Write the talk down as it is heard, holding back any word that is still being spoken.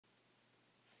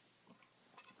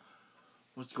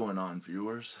What's going on,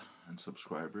 viewers and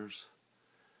subscribers?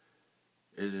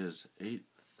 It is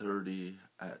 8:30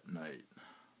 at night.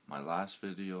 My last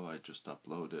video I just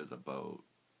uploaded about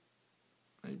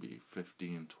maybe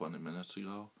 15-20 minutes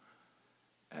ago,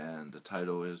 and the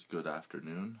title is Good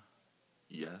Afternoon.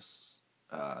 Yes,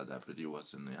 that video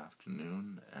was in the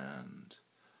afternoon, and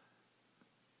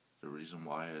the reason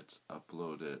why it's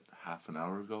uploaded half an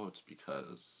hour ago, it's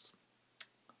because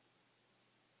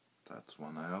that's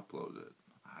when I uploaded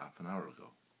half an hour ago.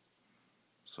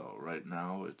 So right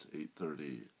now it's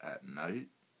 8:30 at night,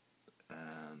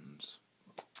 and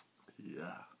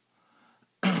yeah,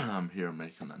 I'm here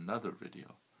making another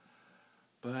video.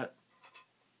 But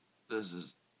this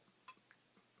is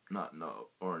not no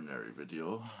ordinary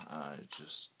video. I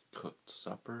just cooked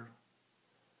supper.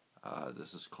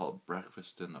 This is called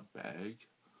breakfast in a bag.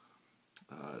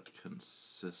 It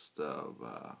consists of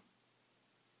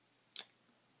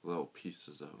little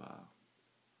pieces of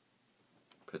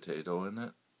potato in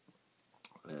it,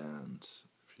 and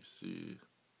if you see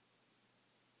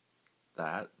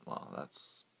that, well,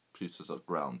 that's pieces of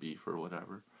ground beef or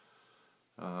whatever.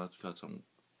 It's got some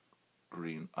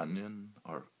green onion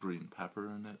or green pepper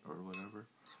in it or whatever,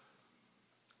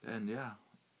 and yeah,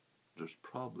 there's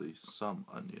probably some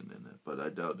onion in it, but I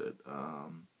doubt it.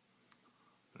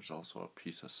 There's also a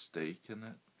piece of steak in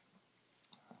it,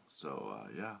 so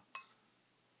yeah.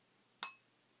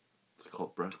 It's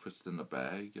called breakfast in a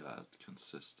bag. It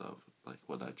consists of, like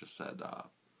what I just said,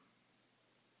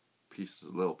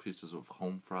 little pieces of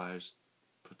home fries,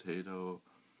 potato,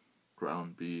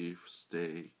 ground beef,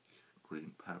 steak,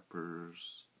 green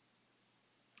peppers,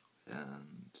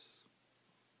 and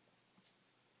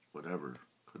whatever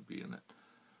could be in it.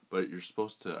 But you're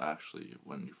supposed to actually,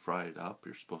 when you fry it up,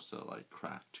 you're supposed to like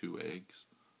crack 2 eggs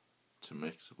to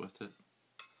mix with it.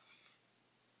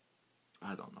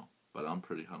 I don't know, but I'm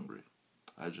pretty hungry.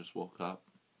 I just woke up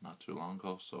not too long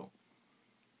ago, so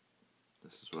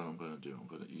this is what I'm going to do. I'm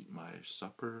going to eat my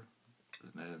supper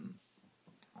and then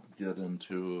get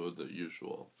into the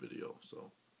usual video.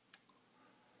 So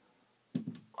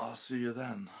I'll see you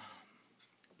then.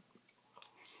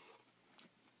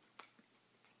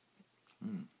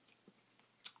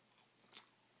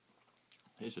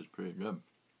 This is pretty good.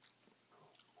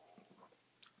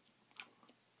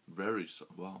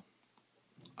 Well,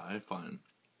 I find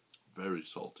very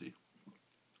salty,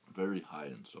 very high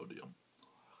in sodium.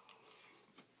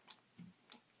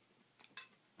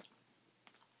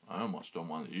 I almost don't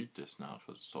want to eat this now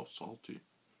because it's so salty.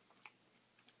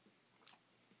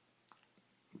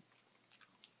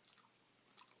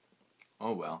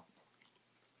 Oh well.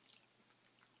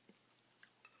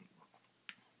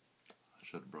 I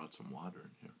should have brought some water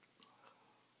in here.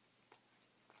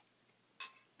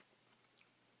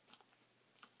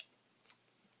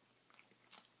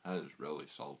 That is really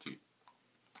salty.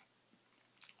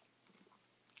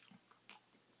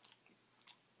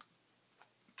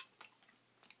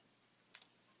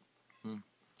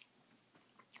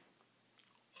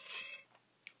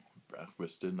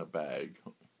 Breakfast in a bag.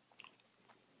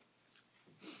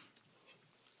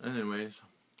 Anyways,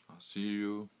 I'll see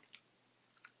you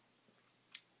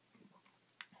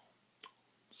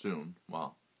soon.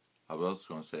 Well, I was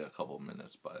going to say a couple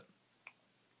minutes, but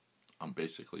I'm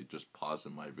basically just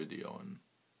pausing my video and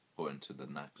going to the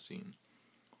next scene.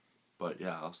 But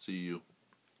yeah, I'll see you.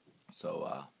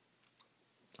 So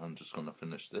I'm just going to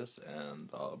finish this and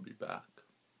I'll be back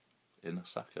in a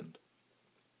second.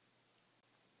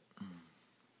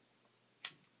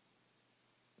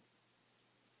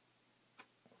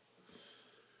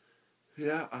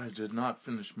 Yeah, I did not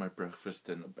finish my breakfast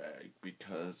in a bag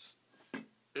because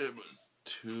it was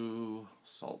too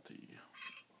salty.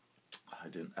 I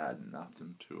didn't add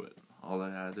nothing to it. All I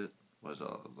added was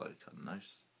a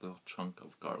nice little chunk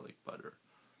of garlic butter.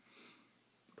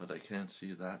 But I can't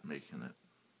see that making it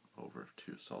over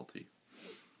too salty.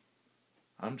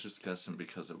 I'm just guessing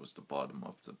because it was the bottom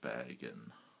of the bag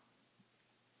and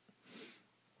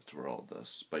that's where all the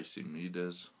spicy meat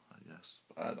is, I guess.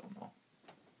 I don't know.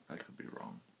 I could be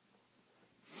wrong.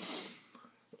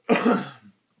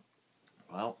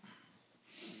 Well,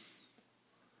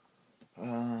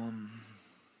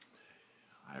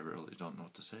 I really don't know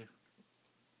what to say.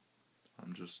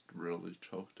 I'm just really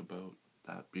choked about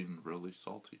that being really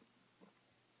salty.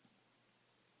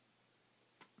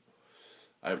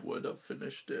 I would have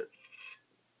finished it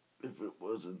if it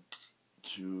wasn't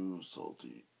too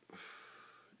salty.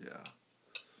 Yeah.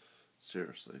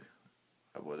 Seriously,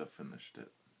 I would have finished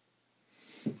it.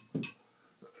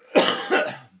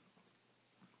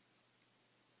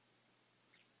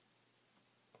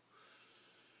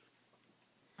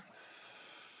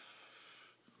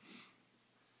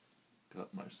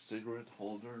 got my cigarette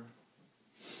holder.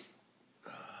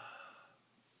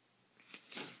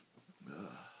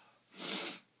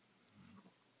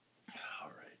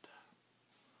 Alright.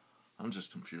 I'm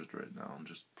just confused right now. I'm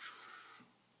just...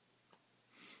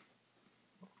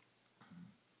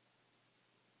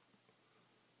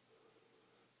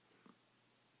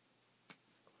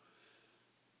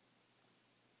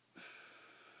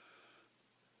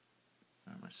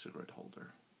 And my cigarette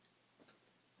holder.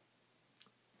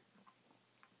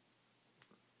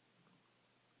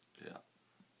 Yeah.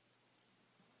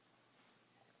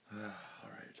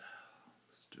 Alright.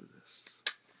 Let's do this.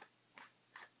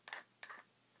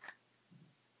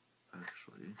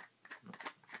 Actually, no.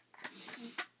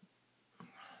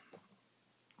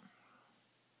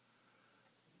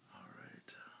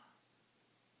 Alright.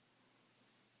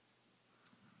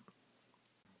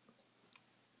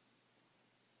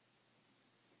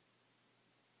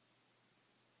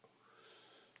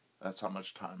 That's how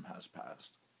much time has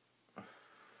passed.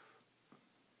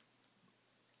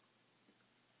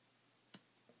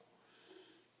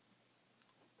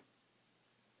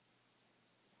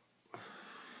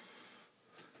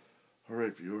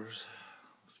 Alright, viewers,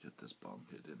 let's get this bong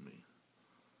hit in me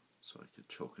so I could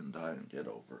choke and die and get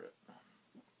over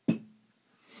it.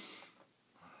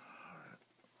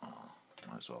 Alright,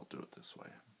 might as well do it this way.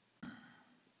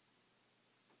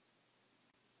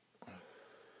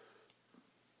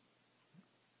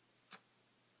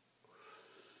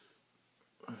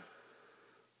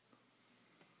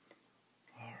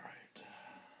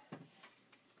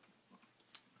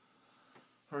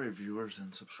 Alright, viewers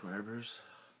and subscribers.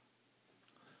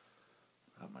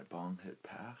 Got my bong hit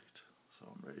packed, so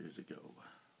I'm ready to go.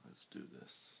 Let's do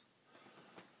this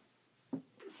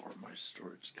before my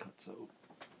storage cuts out.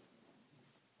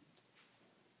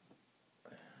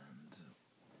 And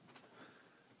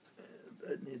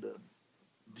I need a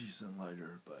decent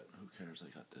lighter, but who cares? I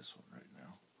got this one right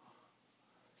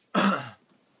now.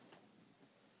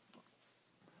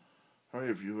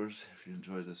 Alright, viewers, if you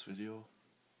enjoyed this video,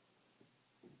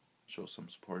 show some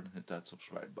support and hit that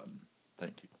subscribe button.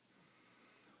 Thank you.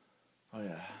 Oh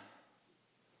yeah.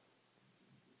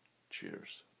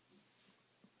 Cheers.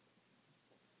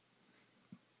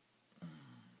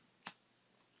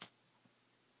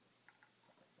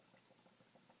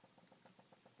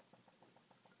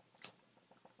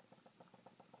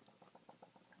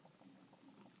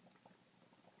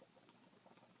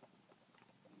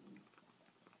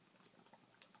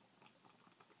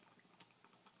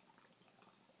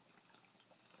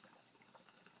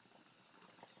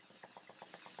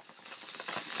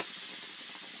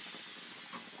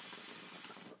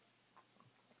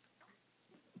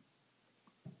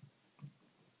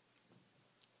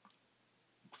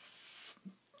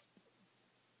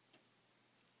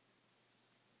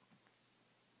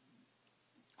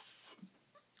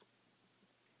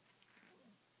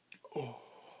 Oh.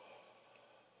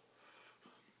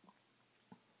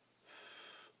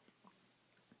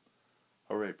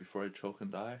 Alright, before I choke and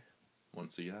die,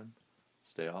 once again,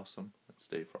 stay awesome and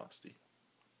stay frosty.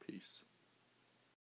 Peace.